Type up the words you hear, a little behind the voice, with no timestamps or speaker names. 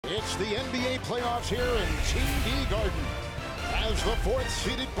the NBA playoffs here in TD Garden as the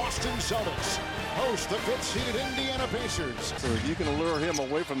 4th-seeded Boston Celtics host the 5th-seeded Indiana Pacers. So if you can lure him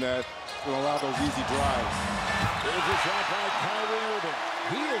away from that, it's going to allow those easy drives. Here's a shot by Kyrie Irving.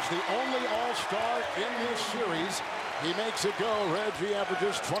 He is the only all-star in this series. He makes it go. Reggie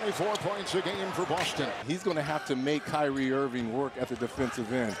averages 24 points a game for Boston. He's going to have to make Kyrie Irving work at the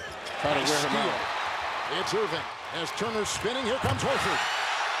defensive end. Try to wear him out. It's Irving. As Turner's spinning, here comes Horford.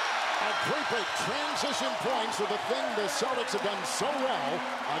 A great break. Transition points are the thing the Celtics have done so well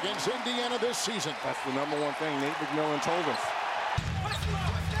against Indiana this season. That's the #1 thing Nate McMillan told us.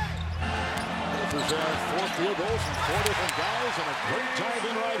 There's 4 field goals from 4 different guys, and a great dive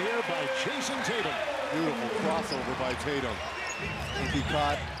in right here by Jayson Tatum. Beautiful crossover by Tatum. I think he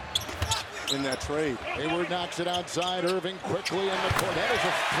caught in that trade. Hayward knocks it outside. Irving quickly in the court. That is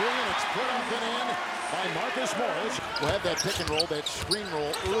a 3, and it's put up and in by Marcus Morris, who had that pick and roll, that screen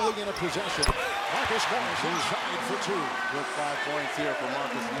roll early in a possession. Marcus Morris inside for 2. Good 5 points here for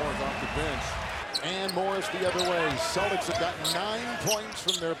Marcus Morris off the bench. And Morris the other way. Celtics have gotten 9 points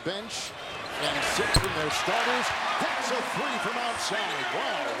from their bench and 6 from their starters. That's a 3 from outside.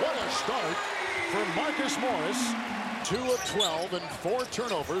 Wow, what a start for Marcus Morris. 2 of 12 and 4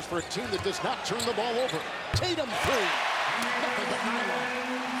 turnovers for a team that does not turn the ball over. Tatum 3. Nothing but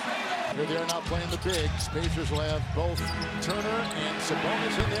nylon. Here they are now playing the bigs. Pacers will have both Turner and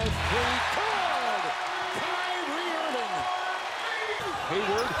Sabonis in there. 3. Card! Kyrie Irving.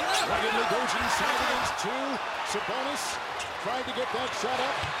 Hayward ruggedly goes inside against 2. Sabonis tried to get that shot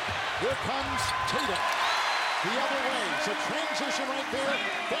up. Here comes Tatum. The other way. So transition right there.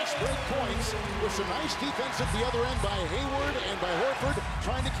 Fast break points with some nice defense at the other end by Hayward and by Horford,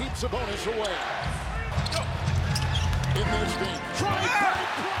 trying to keep Sabonis away. In this game. Tried by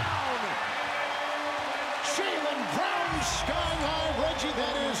Brown. Jaylen Brown sky high. Reggie,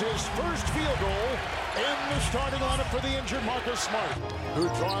 that is his first field goal in the starting lineup for the injured Marcus Smart,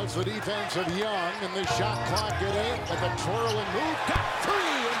 who draws the defense of Young, and the shot clock at 8, and the twirling move. Got 3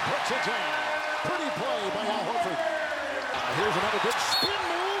 and puts it down. Pretty play by Al Horford. Here's another good spin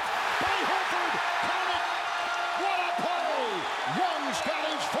move by Horford. Count it. What a play. Young's got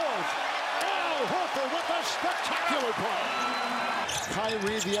his 4th. Al Horford with a spectacular play.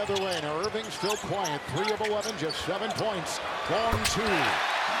 Kyrie the other way. Now Irving still quiet. 3 of 11, just 7 points. Long 2.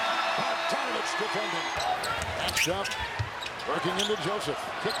 Bogdanovich defending. Next up, working into Joseph.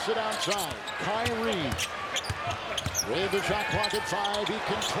 Kicks it outside. Kyrie. With the shot clock at 5, he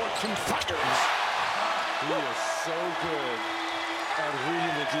contorts and fires. He is so good at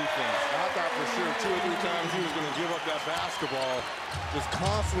reading the defense. I thought for sure 2 or 3 times he was going to give up that basketball. Just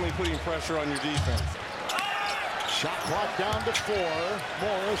constantly putting pressure on your defense. Shot clock down to 4.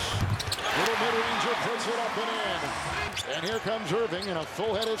 Morris, little mid-ranger, puts it up and in. And here comes Irving in a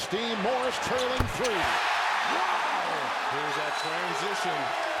full head of steam. Morris trailing 3. Wow! Here's that transition.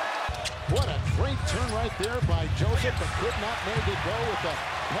 What a great turn right there by Joseph, but could not make it go with the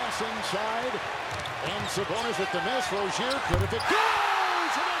pass inside. And Sabonis with the miss. Rozier could if it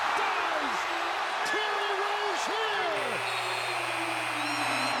goes, and it does! Terry Rozier!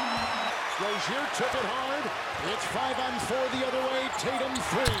 Rozier took it hard. It's 5 on 4 the other way. Tatum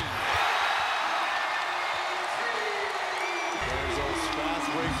 3. There's those fast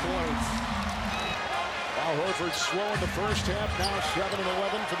break points. Al Horford slow in the first half. Now 7 and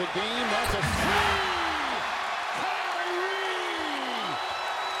 11 for the game. That's a 3. Kyrie!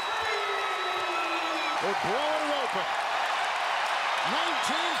 They're blowing it open.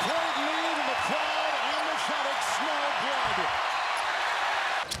 19-point lead in the crowd, and the Celtics smell blood.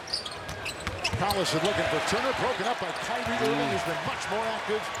 Collison looking for Turner, broken up by Kyrie Irving, who's been much more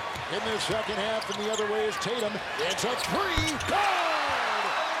active in the second half, and the other way is Tatum. It's a 3. Guard!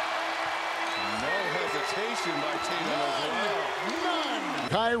 No hesitation by Tatum as well. None!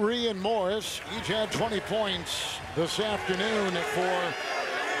 Kyrie and Morris each had 20 points this afternoon for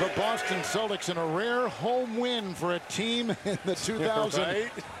the Boston Celtics in a rare home win for a team in the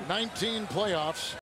 2019 playoffs.